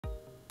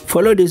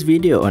Follow this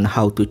video on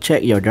how to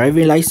check your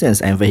driving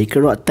license and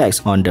vehicle road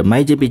tax on the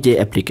MyJPJ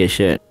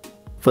application.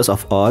 First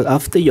of all,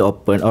 after you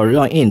open or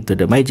log in to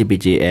the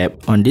MyJPJ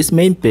app, on this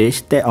main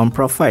page, tap on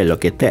Profile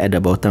located at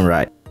the bottom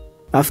right.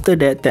 After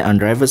that, tap on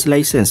Driver's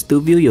License to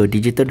view your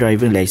digital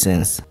driving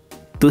license.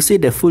 To see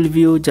the full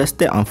view, just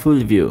tap on Full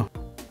View.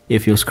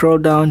 If you scroll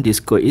down, this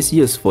code is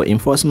used for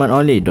enforcement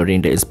only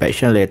during the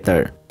inspection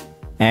later.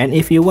 And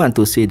if you want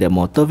to see the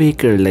motor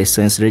vehicle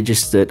license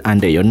registered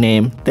under your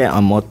name, tap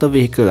on Motor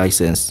Vehicle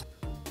License.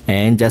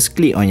 And just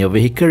click on your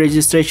vehicle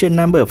registration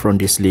number from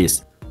this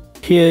list.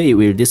 Here it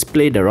will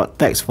display the road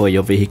tax for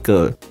your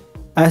vehicle.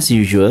 As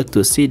usual,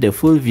 to see the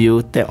full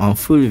view, tap on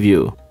Full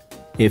View.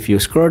 If you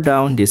scroll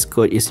down, this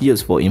code is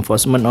used for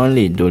enforcement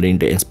only during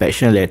the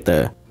inspection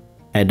later.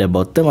 At the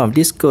bottom of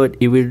this code,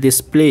 it will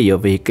display your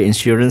vehicle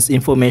insurance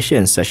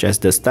information such as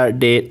the start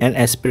date and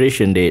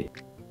expiration date.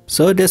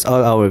 So that's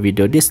all our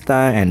video this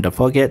time, and don't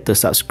forget to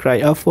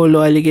subscribe or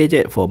follow Ali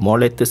Gadget for more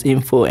latest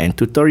info and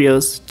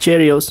tutorials.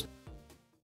 Cheerios!